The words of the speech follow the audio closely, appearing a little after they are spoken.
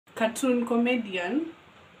cartoon comedian.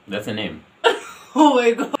 That's a name. Oh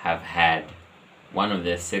my god. Have had one of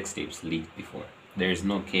their sex tapes leaked before. There is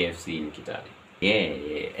no KFC in Kitale. Yeah.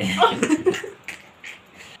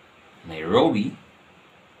 Nairobi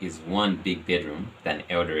is one big bedroom than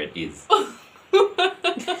Eldoret is.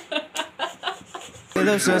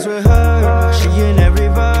 Obsessed with her, she in every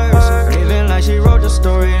verse, living like she wrote the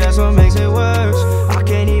story, that's what makes it worse. I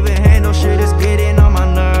can't even handle shit, it's getting on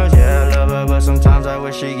my nerves. Yeah, I love her, but sometimes I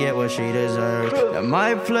wish she get what she deserves. That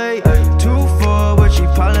might play 2-4, but she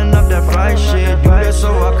piling up that fried shit. Do that so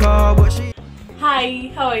I call, but she.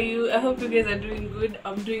 Hi, how are you? I hope you guys are doing good.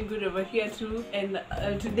 I'm doing good over here too. And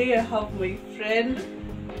today I have my friend,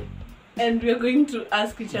 and we're going to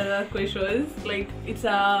ask each other questions. Like it's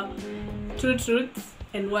a 2 truths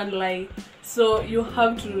and 1 lie. So you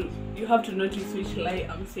have to notice which lie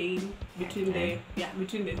I'm saying between the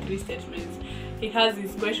 3 statements. He has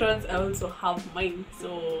his questions. I also have mine.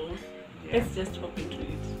 So let's just hop into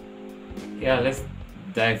it. Yeah, let's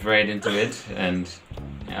dive right into it. And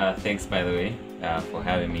thanks, by the way, for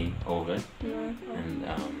having me over. And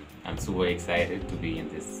I'm super excited to be in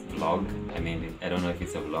this vlog. I mean, I don't know if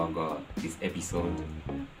it's a vlog or this episode.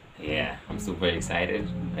 Yeah, I'm super excited.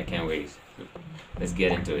 I can't wait. Let's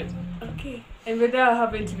get into it. Okay. And whether I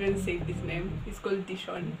haven't even said his name, it's called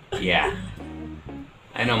Dishon. Yeah.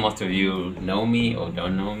 I know most of you know me or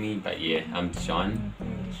don't know me, but yeah, I'm Sean.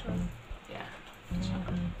 Dishon. Yeah.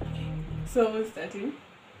 Sean. Okay. So we're starting.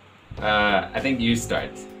 I think you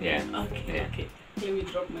start. Yeah. Okay. Yeah. Okay. Let me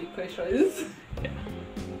drop my questions.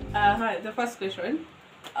 Yeah. Hi. The first question: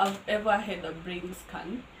 I've ever had a brain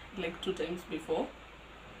scan like 2 times before.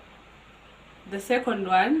 The second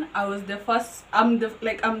one, I'm the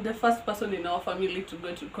first person in our family to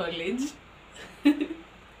go to college.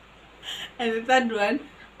 And the third one,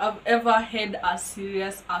 I've ever had a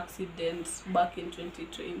serious accident back in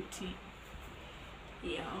 2020.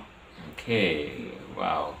 Yeah. Okay.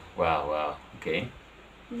 Wow. Okay.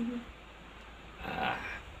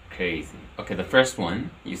 Crazy. Okay, the first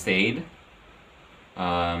one you said.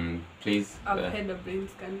 Please. I've had a brain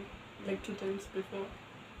scan like 2 times before.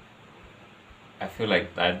 I feel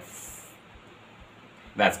like that's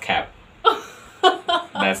cap.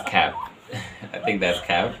 That's cap. I think that's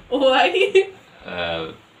cap. Why?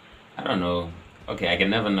 I don't know. Okay, I can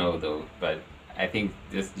never know though. But I think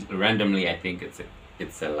just randomly, I think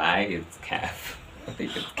it's a lie. It's cap. I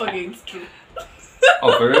think it's cap. Okay, it's true.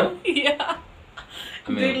 Oh, for real? Yeah. I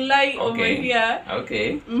mean, the lie over okay. here.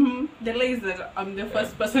 Okay. The lie is that I'm the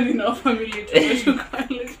first person in our family to go to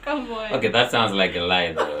college. Come on. Okay, that sounds like a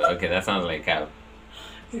lie though. Okay, that sounds like cap.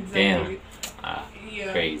 Exactly. Damn.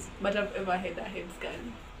 Yeah. Crazy. But I've ever had a head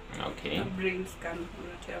scan. Okay. A brain scan or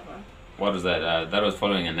whatever. What was that? That was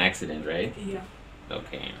following an accident, right? Yeah.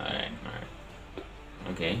 Okay. All right.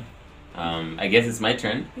 Okay. I guess it's my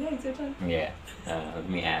turn. Yeah, it's your turn. Yeah. Let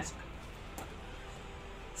me ask.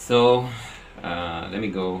 So, let me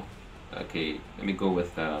go. Okay, let me go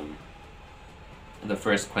with the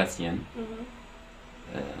first question.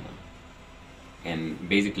 And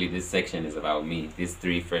basically, this section is about me. These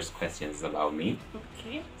 3 first questions is about me.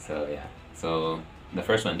 Okay. So yeah. So the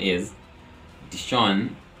first one is: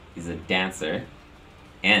 Dishon is a dancer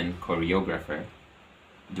and choreographer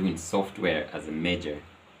doing software as a major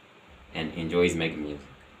and enjoys making music.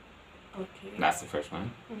 Okay. That's the first one.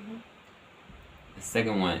 The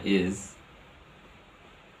second one is: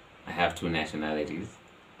 I have 2 nationalities.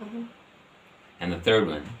 And the third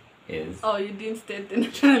one is... Oh, you didn't state the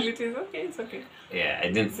nationalities. Okay, it's okay. Yeah, I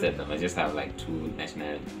didn't state them. I just have like 2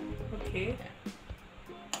 nationalities. Okay. Yeah.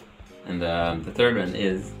 And the third one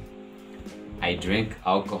is: I drink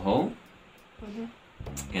alcohol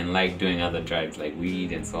and like doing other drugs like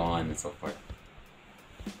weed and so on and so forth.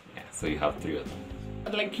 Yeah, so you have 3 of them.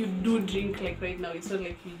 Like you do drink like right now. It's not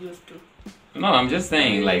like you used to. No, I'm just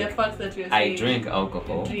saying, like, the fact that you're I saying drink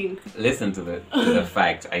alcohol. Drink. Listen to the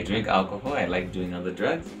fact. I drink alcohol. I like doing other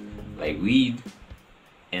drugs, like weed,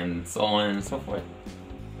 and so on and so forth.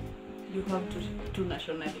 You have 2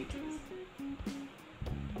 nationalities.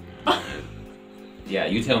 Yeah,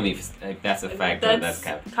 you tell me if that's a fact or that's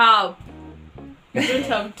cap. Cap. You don't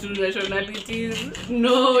have 2 nationalities.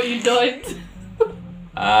 No, you don't.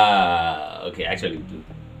 Okay, actually do.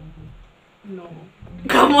 No.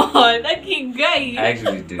 Come on, that kid guy. I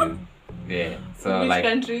actually do. Yeah. So which like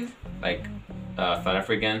countries? Like South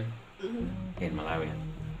African and Malawian.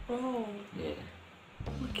 Oh. Yeah.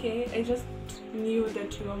 Okay, I just knew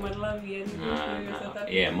that you were Malawian.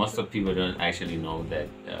 Yeah, most of people don't actually know that.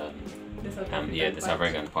 The South African yeah, the South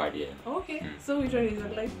African part. Yeah. Okay. So which one is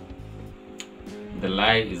it like? The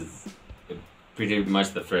lie is pretty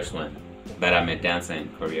much the first one. But I'm a dancer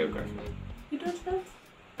and choreographer. You don't dance?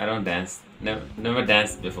 I don't dance. Never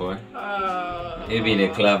danced before. Maybe in a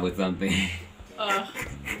club or something.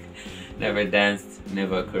 Never danced,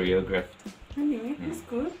 never choreographed. Anyway, it's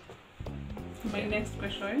good. My next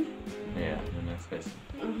question. Yeah, the next question.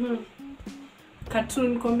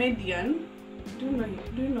 Cartoon comedian. Do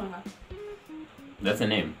you know her? That's a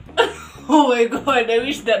name. Oh my god, I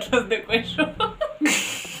wish that was the question.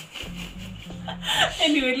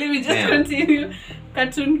 Anyway, let me just continue.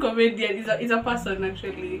 Cartoon comedian is a person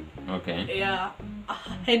actually. Okay. Yeah. I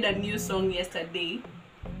had a new song yesterday.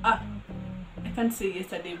 I can't say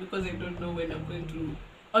yesterday because I don't know when I'm going to.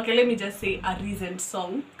 Okay, let me just say a recent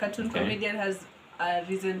song. Cartoon comedian has a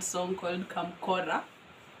recent song called Kamkora.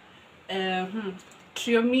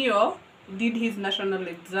 Triomio did his national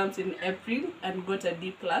exams in April and got a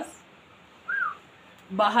D+.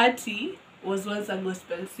 Bahati was once a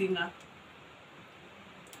gospel singer.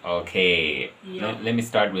 Okay. Yeah. Let me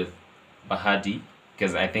start with Bahati,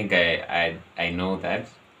 because I think I know that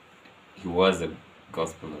he was a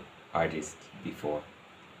gospel artist before.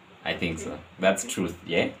 I think so. That's truth,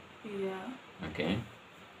 yeah? Yeah. Okay.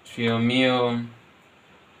 Triomio.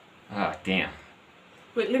 Ah, damn.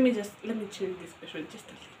 Wait, let me change this question just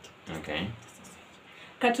a little. Okay.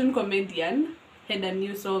 Cartoon comedian had a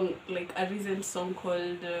new song, like a recent song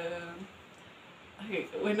called. Okay,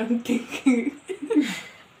 when I'm thinking,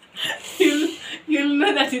 you'll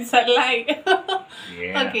know that it's a lie.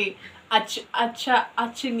 Yeah. Okay,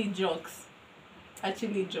 Achini jokes.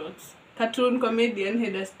 Cartoon comedian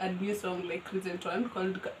had a new song, like recent one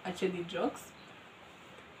called Achini jokes.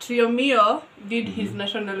 Triomio did his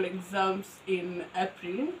national exams in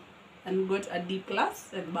April and got a D+,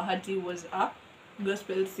 and Bahati was a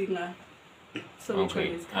gospel singer. So which one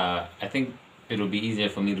is I think it'll be easier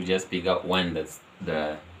for me to just pick out one that's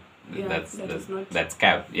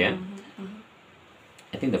Cap, yeah?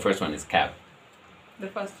 I think the first one is Cap. The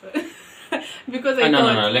first one. Because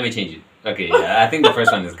no, let me change it. Okay, yeah, I think the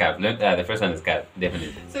first one is Cap. The first one is Cap,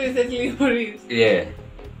 definitely. So you said Leopold. Yeah.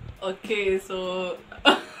 Okay, so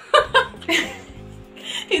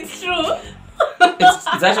it's true.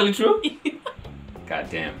 It's actually true? God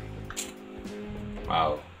damn.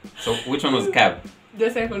 Wow. So which one was Cap?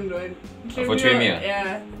 The second one. For Triomio?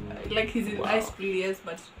 Yeah. Like he's in high school, yes,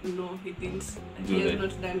 but no, he didn't. He has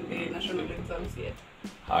not done the national exams yet.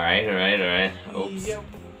 Alright. Oops. Yep.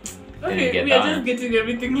 Okay, we are just getting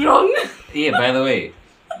everything wrong. Yeah, by the way,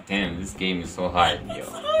 damn, this game is so hard, yo.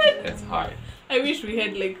 It's hard. I wish we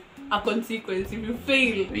had like a consequence if you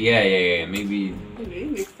fail. Yeah, maybe. Okay,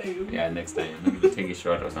 next time. Yeah, next time. Maybe take it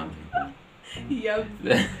short or something. Yep.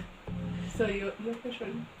 So your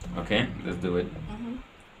question. Okay, let's do it.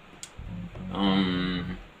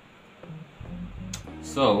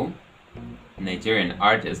 So, Nigerian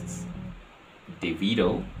artists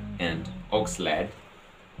Davido and Oxlade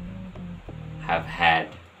have had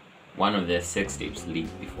one of their sex tapes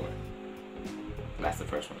leaked before. That's the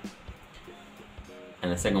first one.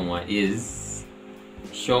 And the second one is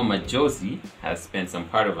Shoma Josie has spent some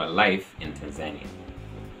part of her life in Tanzania.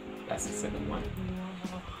 That's the second one.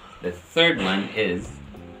 The third one is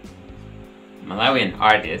Malawian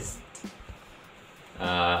artist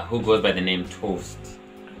who goes by the name Toast.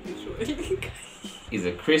 Is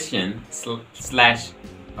a Christian slash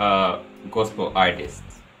gospel artist.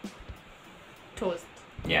 Toast.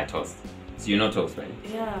 Yeah, Toast. So you know Toast, right?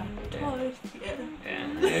 Yeah. Toast.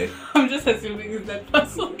 Yeah. I'm just assuming it's that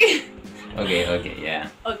person. Okay, yeah.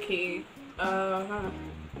 Okay.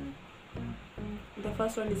 The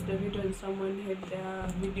first one is the video and someone had their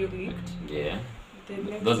video leaked. Yeah. The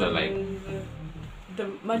next Those are one like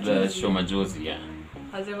is, the Shoma Josie, yeah.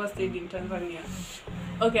 Has ever stayed in Tanzania.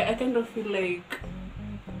 Okay, I kind of feel like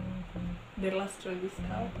the last one is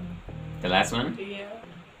Cap. The last one? Yeah.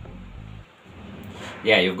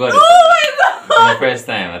 Yeah, you've got it. Oh my god! For the first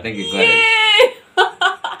time, I think you got it.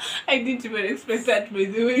 I didn't even expect that, by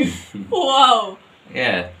the way. Wow.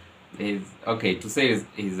 Yeah. To say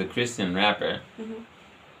he's a Christian rapper.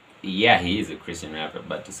 Yeah, he is a Christian rapper,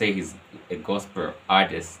 but to say he's a gospel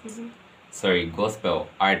artist,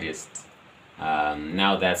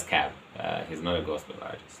 now that's Cap. He's not a gospel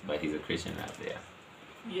artist, but he's a Christian rapper, yeah.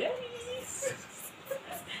 Yes.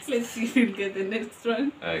 Let's see if we'll get the next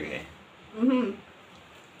one. Okay.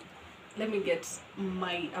 Let me get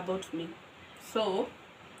my about me. So,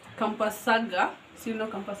 Kampasaga, so you know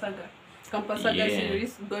Kampasaga? Kampasaga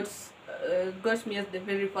series got me as the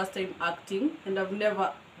very first time acting, and I've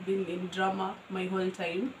never been in drama my whole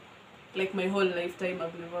time. Like my whole lifetime,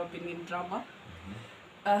 I've never been in drama.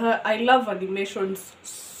 I love animations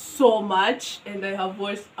so much, and I have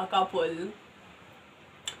watched a couple.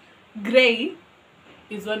 Grey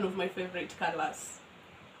is one of my favorite colors.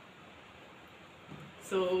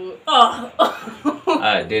 So,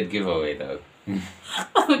 Dead giveaway though.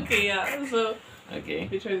 okay, yeah. So, Okay.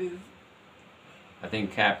 which one is? I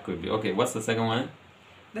think cap could be okay. What's the second one?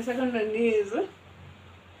 The second one is,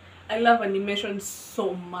 I love animation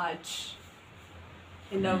so much,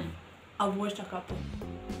 and I've watched a couple.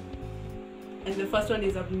 And the first one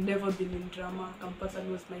is I've never been in drama. Campus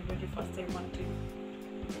was my very first time acting.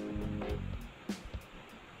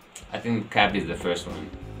 I think cap is the first one.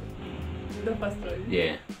 The first one.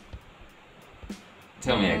 Yeah.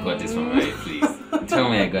 Tell me I got this one right, please. Tell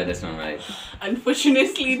me I got this one right.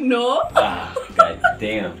 Unfortunately, no. God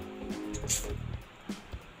damn.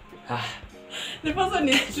 The first one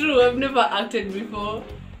is true. I've never acted before.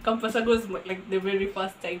 Campus was like the very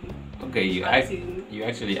first time. Okay, you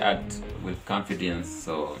actually act with confidence,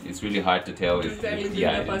 so it's really hard to tell if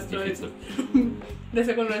it's a, the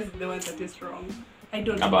second one is the one that is wrong. I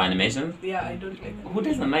don't about like animations. Yeah, I don't like. Who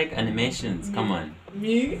doesn't like animations? Me. Come on.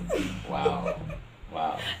 Me. Wow.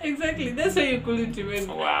 Wow. Exactly. That's why you couldn't even.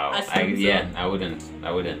 Wow. I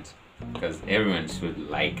wouldn't, because everyone should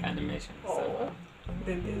like animations. So.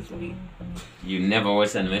 Then there's me. You never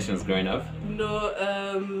watched animations growing up? No,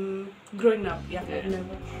 growing up, yeah.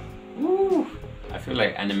 Never. Woo. I feel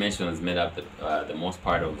like animations made up the most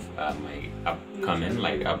part of my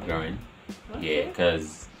upgrowing. Okay. Yeah,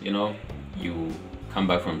 because you come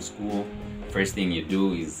back from school, first thing you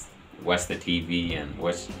do is watch the TV and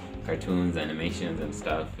watch cartoons, animations and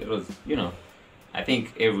stuff. It was, I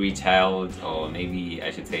think every child, or maybe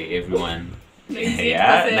I should say everyone,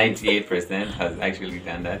 98% has actually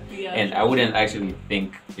done that. Yeah, and I wouldn't actually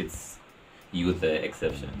think it's you the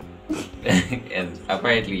exception. And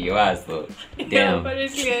apparently you are, so damn. Yeah,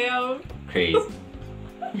 apparently I am. Crazy.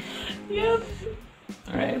 Yep.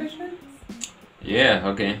 Alright. Yeah,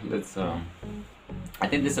 okay. Let's I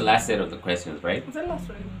think this is the last set of the questions, right? It's the last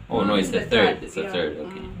one. Oh no, it's the third. It's the third,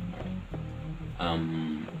 okay.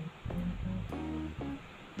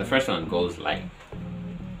 The first one goes like,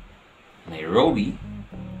 Nairobi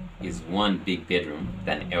is one big bedroom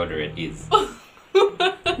than Eldoret is.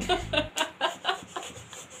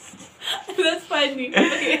 That's funny.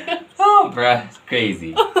 Okay. Oh, bruh, it's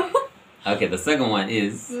crazy. Okay, the second one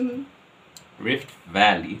is Rift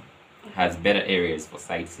Valley has better areas for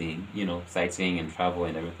sightseeing, sightseeing and travel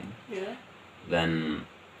and everything, than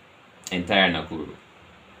entire Nakuru.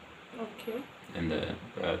 Okay. And the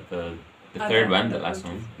third one, the last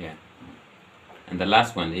one, yeah. And the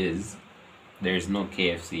last one is, there is no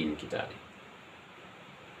KFC in Kitale.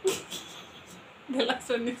 The last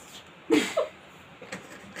one is true.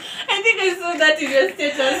 I think I saw that in your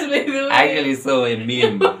status, by the way. I actually saw a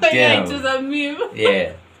meme. Damn. Yeah, it was a meme.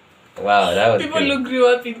 Yeah. Wow, that was people great. who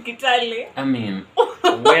grew up in Kitale. I mean,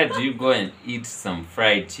 where do you go and eat some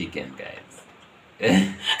fried chicken, guys?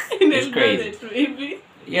 It's crazy. Maybe.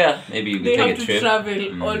 Yeah, maybe we they take have a to trip.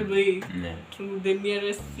 travel all the way to the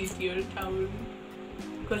nearest city or town.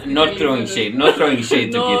 Not throwing shade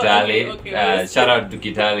to Kitale. Okay, shout out to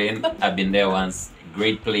Kitale. I've been there once.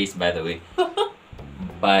 Great place, by the way.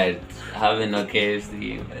 But having no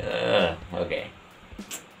KFC, okay,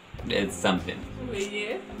 it's something. But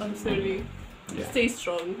yeah, I'm sorry. Yeah. Stay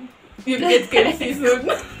strong. You'll get KFC soon.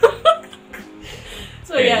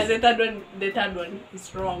 So yeah, the third one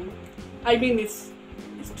is wrong. I mean, it's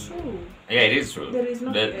true. Yeah, it is true. There is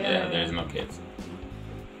no. There is no KFC.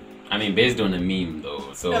 I mean, based on a meme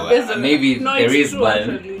though, so maybe there is true, one.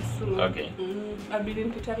 Actually, it's true. Okay. I've been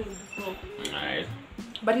in Kitale before. Alright.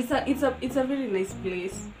 But it's a very nice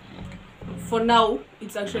place. For now,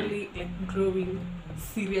 it's actually like growing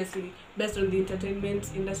seriously based on the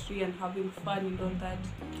entertainment industry and having fun and all that.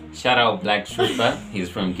 Shout out Black Trooper. He's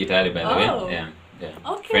from Kitale, by the way. Yeah.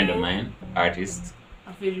 Okay. Friend of mine, artist.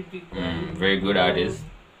 A very big one. Very good artist.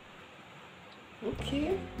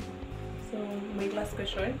 Okay. So my last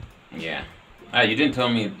question. Yeah. You didn't tell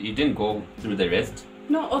me. You didn't go through the rest.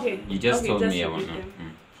 No. Okay. You just told me I want want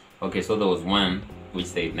to. Okay, so there was one which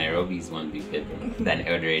said Nairobi is one big bedroom than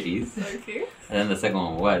Eldoret is. Okay. And then the second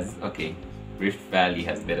one was, okay, Rift Valley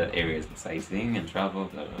has better areas for sightseeing and travel,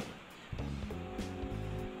 blah, blah, blah.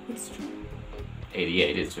 It's true. Yeah,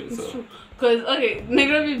 it is true. It's true. Because, okay,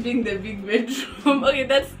 Nairobi being the big bedroom, okay,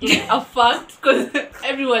 that's like a fact because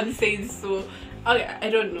everyone says so. Okay, I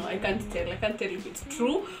don't know. I can't tell if it's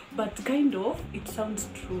true, but kind of, it sounds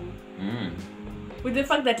true. With the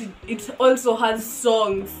fact that it also has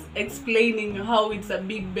songs explaining how it's a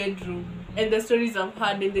big bedroom and the stories I've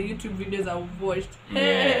heard and the YouTube videos I've watched.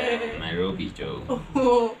 Yeah, Nairobi, Joe.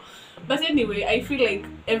 Oh, But anyway, I feel like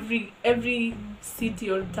every city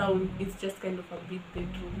or town is just kind of a big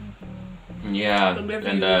bedroom. Yeah, From every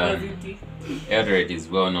and university. Eldoret is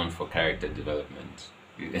well known for character development.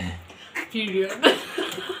 Period.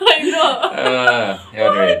 I know.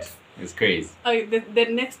 Eldoret is crazy. Okay, the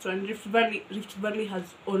next one, Rift Valley has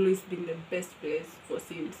always been the best place for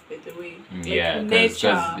scenes, by the way. Like Yeah, nature.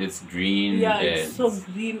 because it's green. Yeah, it's so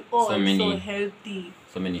green. Oh, so it's many- so healthy.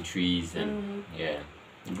 So many trees and Yeah.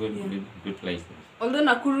 good places. Although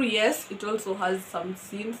Nakuru, yes, it also has some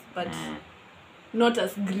scenes, but not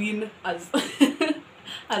as green as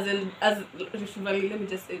as Rift Valley. Let me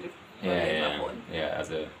just say Rift Valley as a whole. Yeah,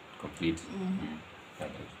 as a complete.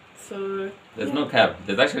 So There's no cap.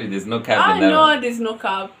 There's no cap I in that know one. there's no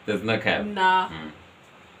cap. There's no cap. Nah.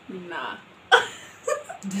 Nah.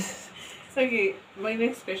 Okay, my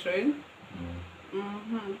next question.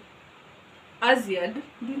 Aziad.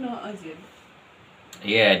 Do you know Aziad?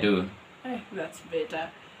 Yeah, I do. That's better.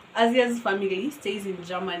 Azia's family stays in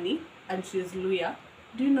Germany and she's Luya.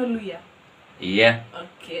 Do you know Luya? Yeah.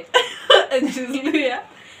 Okay. And she's Luya.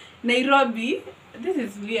 Nairobi. This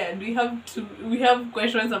is weird. We have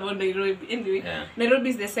questions about Nairobi. Anyway, Yeah. Nairobi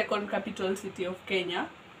is the second capital city of Kenya.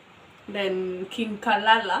 Then King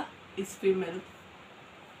Kalala is female.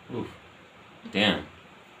 Oof. Damn.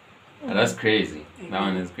 That's crazy. That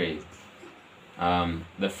one is crazy.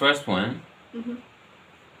 The first one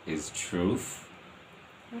is truth.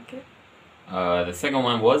 Okay. The second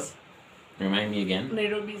one was, remind me again.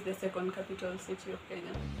 Nairobi is the second capital city of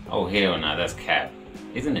Kenya. Oh hell no, that's cap,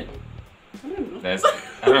 isn't it? I don't know.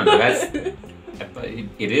 I don't know. I thought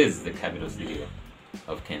it is the capital city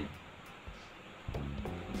of Kenya.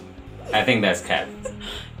 I think that's cap.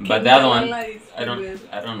 But the other one, Kalala is female.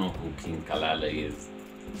 I don't know who King Kalala is.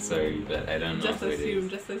 Sorry, but I don't know Just who it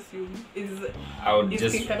is. assume. I would Is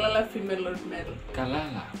just King Kalala female or male?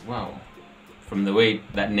 Kalala. Wow. From the way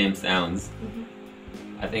that name sounds,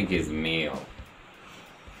 I think he's male.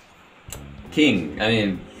 King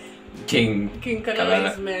King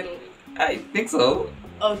Kalala is male. I think so.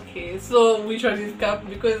 Okay, so which one is cap?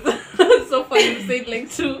 Because so far you said like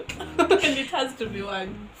two, and it has to be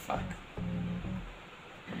one. Fuck.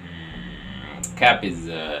 Cap is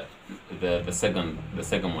the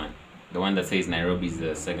second one. The one that says Nairobi is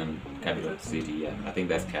the second capital city. Yeah, I think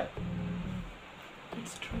that's cap.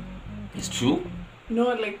 It's true. It's true. No,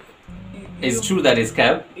 like. It's true that it's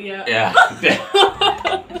cap. Yeah. Yeah.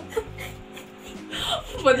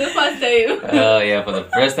 For the first time. Oh yeah, for the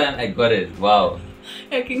first time I got it. Wow.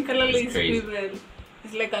 Yeah, King Kalala It's is crazy. female.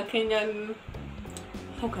 It's like a Kenyan.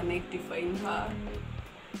 How can I define her?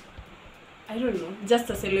 I don't know. Just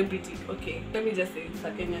a celebrity. Okay, let me just say it's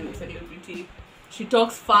a Kenyan celebrity. She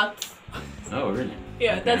talks facts. Oh really?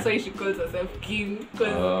 Yeah, Okay. that's why she calls herself king. Cause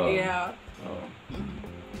Oh. yeah. Oh.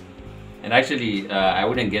 And actually, I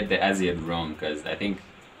wouldn't get the Aziad wrong because I think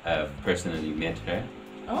I've personally met her.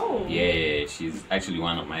 Oh. Yeah, she's actually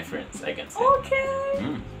one of my friends, I can say.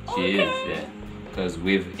 Okay. She is, yeah. Because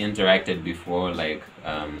we've interacted before, like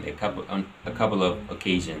on a couple of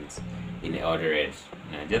occasions in the other edge.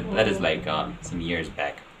 That is like some years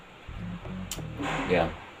back. Yeah.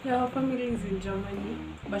 Yeah, her family is in Germany,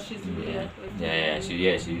 but she's Yeah.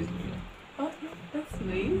 here. She's. Oh, that's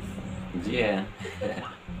nice. Yeah.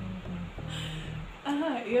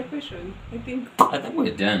 Your question. I think. I think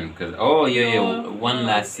we're done because one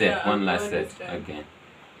last set. Yeah, one last one set. is done. Okay.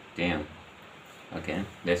 Damn. Okay.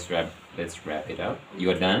 Let's wrap it up.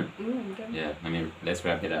 You're done? Done. Yeah. Let's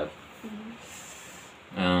wrap it up.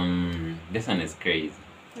 This one is crazy.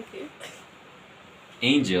 Okay.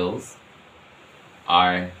 Angels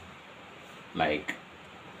are like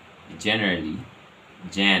generally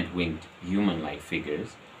giant winged human-like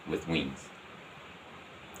figures with wings.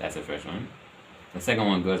 That's the first one. The second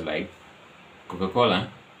one goes like Coca-Cola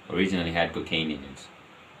originally had cocaine in it.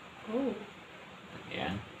 Oh.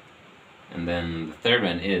 Yeah. And then the third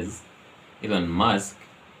one is Elon Musk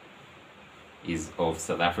is of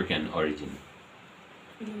South African origin.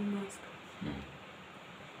 Elon Musk.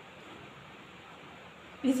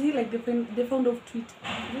 Is he like the founder of Twitter?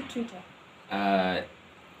 Is it Twitter?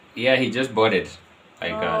 Yeah, he just bought it.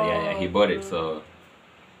 Like he bought it. So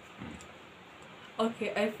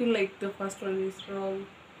Okay, I feel like the first one is wrong.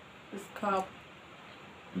 It's cap.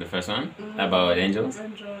 the first one about angels.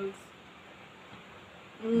 Angels.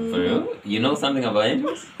 For real? You know something about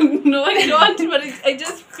angels? No, I don't, but I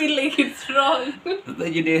just feel like it's wrong.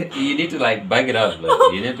 You need to like back it up.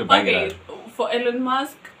 Like, you need to back it up. For Elon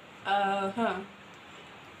Musk, I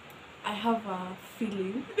have a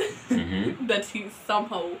feeling that he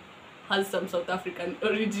somehow has some South African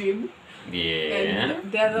origin. Yeah.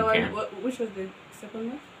 And the other Okay. one, which was the second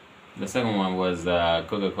one? The second one was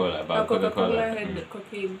Coca-Cola, about Coca-Cola Coca-Cola. had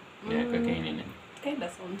cocaine. Yeah, cocaine in it. Kinda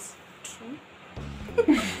sounds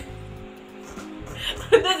true.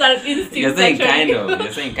 Those are instincts. You're saying actually. kind of.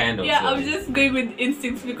 You're saying kind of. Yeah, so I'm just going with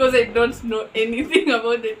instincts because I don't know anything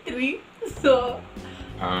about the three. So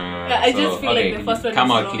I just feel like the first one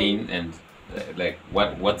come is out wrong. clean and like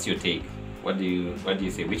what's your take? What do you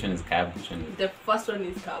say? Which one is cab? Which one is The first one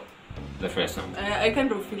is cab. the first one? I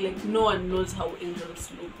kind of feel like no one knows how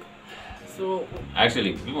angels look. So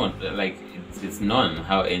Actually, people like it's known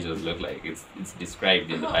how angels look like. It's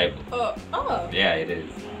described in the Bible. Yeah, it is.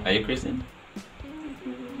 Are you Christian?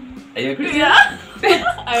 Are you a Christian? Yeah,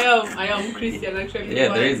 I am Christian actually. Yeah,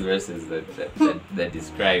 but there is verses that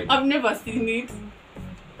describe I've never seen it.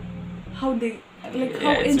 How they like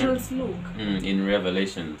how Yeah, it's angels look. in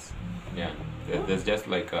Revelations. Yeah, there's just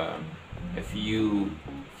like a few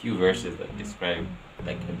verses that describe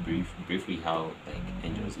like briefly how like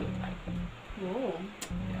angels look like. Oh,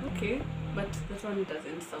 Yeah. okay, but that one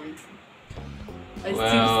doesn't sound true. I Well,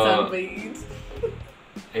 still stand by it.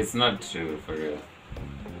 It's not true for real.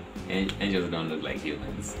 Angels don't look like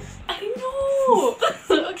humans. I know.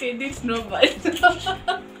 Okay, this no but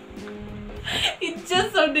it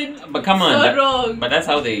just sounded But come on, so wrong. but that's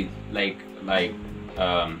how they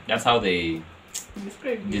that's how they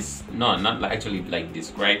Describe this. not actually like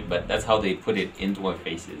describe, but that's how they put it into our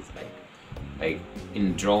faces, like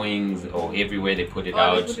in drawings or everywhere they put it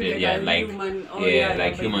out. They put it Yeah, a like human,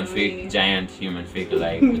 like human figure, giant human figure,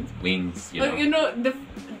 like with wings, you know. You know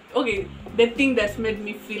the thing that made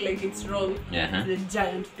me feel like it's wrong. Uh-huh. The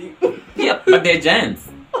giant thing. Yeah, but they're giants.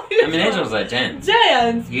 I mean, angels are giants.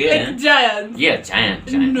 Giants. Yeah. Like giants. Yeah,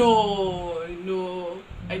 giant. No,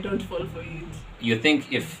 I don't fall for it. You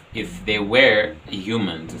think if they were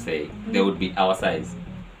human, to say, they would be our size?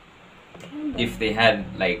 If they had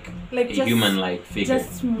like a just, human-like figure,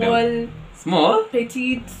 just small, small.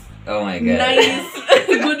 petite, Oh my god! nice,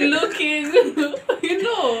 good looking. You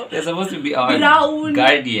know, They're supposed to be our brown.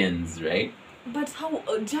 guardians, right? But how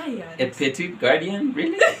a giant? A petite guardian,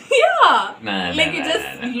 really? Yeah. Nah, Like you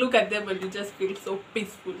just look at them and you just feel so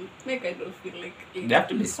peaceful. Like I don't feel like it. They have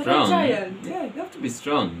to be But a strong. giant. Yeah, they have to be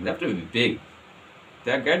strong. They have to be big.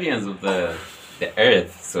 They are guardians of the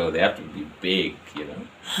earth, so they have to be big, you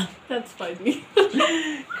know. That's funny.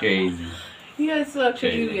 Crazy. Yeah, so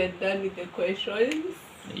actually Crazy. we are done with the questions.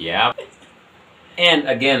 Yeah. And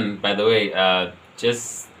again, by the way,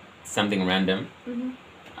 just something random.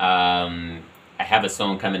 I have a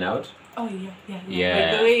song coming out. Oh yeah.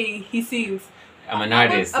 Yeah. By the way he sings. I'm an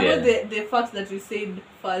artist. About Yeah. the fact that you said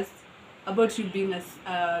first about you being a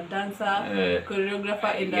dancer,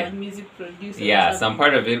 choreographer, and yeah. a music producer. Yeah, some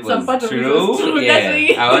part of it was Some part of it true. was true, Yeah,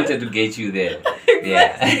 that's I wanted to get you there.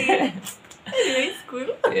 Yeah. Anyway, it's cool.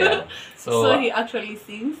 Yeah. So he actually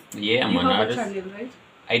sings. Yeah, I'm You an have artist. a channel, right?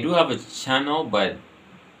 I do have a channel, but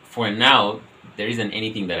for now, there isn't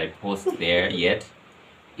anything that I post there yet.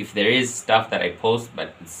 If there is stuff that I post,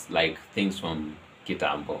 but it's like things from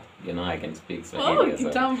Kitambo. You know, I can speak Swahili. Oh,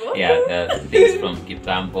 Kitambo. Yeah, things from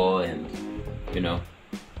Kitambo, and you know,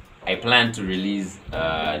 I plan to release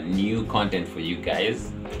new content for you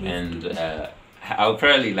guys, and I'll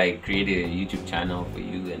probably like create a YouTube channel for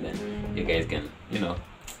you, and then you guys can, you know,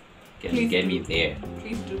 Please get do. me there.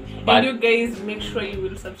 Please do. But- And you guys make sure you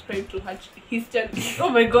will subscribe to his channel. Oh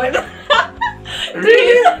my god.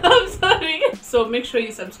 Really? I'm sorry. So make sure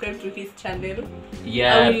you subscribe to his channel. I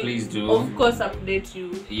Yeah, will, please do. Of course, update you.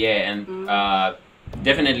 Yeah, and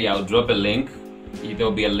definitely I'll drop a link.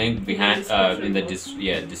 There'll be a link behind in the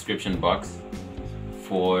description box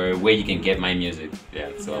for where you can get my music. Yeah,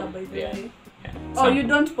 so by the yeah. way. Yeah. Oh, Some- you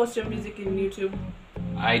don't post your music in YouTube?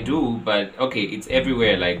 I do, but okay, it's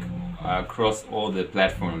everywhere, like across all the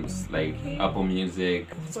platforms, like Apple Music,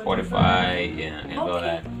 Spotify, yeah, and all Okay.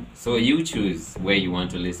 that. So you choose where you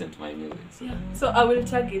want to listen to my music. So. Yeah. So I will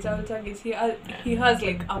tag it. He has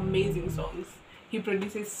like amazing songs. He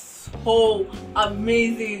produces so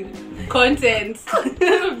amazing content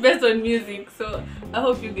based on music. So I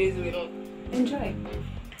hope you guys will enjoy.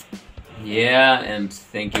 Yeah, and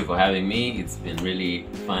thank you for having me. It's been really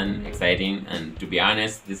fun, exciting, and to be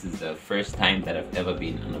honest, this is the first time that I've ever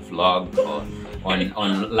been on a vlog or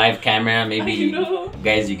on live camera. Maybe I know.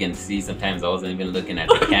 guys, you can see sometimes I wasn't even looking at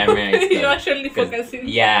the camera. It's You're actually focusing.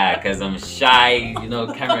 Yeah, because I'm shy, you know,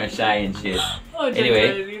 camera shy and shit. Oh, don't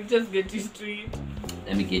Anyway. worry, just get used to it.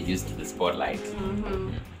 Let me get used to the spotlight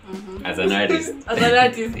Mm-hmm. as an artist. As an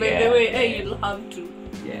artist, by Yeah, the way, yeah. hey, you'll have to.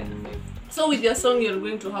 Yeah. So with your song, you're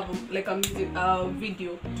going to have a music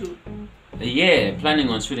video too. Yeah, planning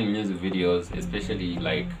on shooting music videos, especially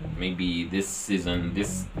like maybe this season,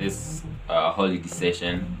 this holiday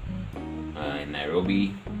session. in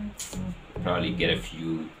Nairobi. Probably get a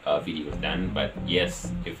few videos done, but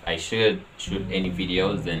yes, if I should shoot any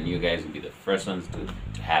videos, then you guys will be the first ones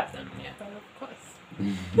to have them. Yeah. But of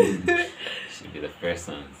course. Should be the first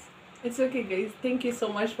ones. It's okay, guys. Thank you so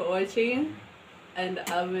much for watching, and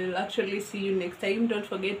I will actually see you next time. Don't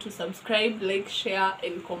forget to subscribe, like, share,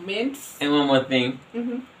 and comment. And one more thing.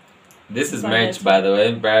 This is Baraton. merch, by the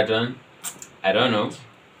way, Baraton. I don't know.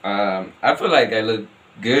 I feel like I look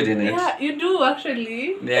good in it. Yeah, you do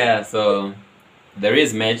actually. Yeah, so there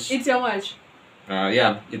is merch. It's your merch.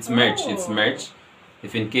 Yeah, it's merch. It's Oh. merch.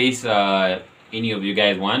 If in case any of you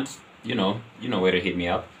guys want, you know where to hit me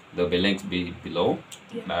up. There'll be links below.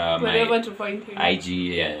 Yeah. My Wherever to find him. IG,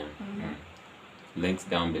 yeah. Links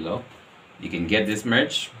down below. You can get this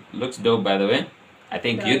merch. Looks dope, by the way. I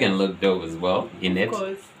think you can look dope as well in it. Of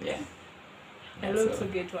course. Yeah. I love to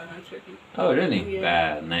get one actually. Oh, really?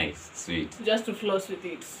 Yeah. Nice, sweet. Just to floss with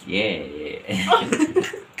it. Yeah.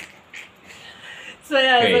 So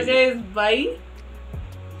yeah, so Crazy. guys, bye.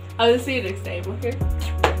 I will see you next time, okay?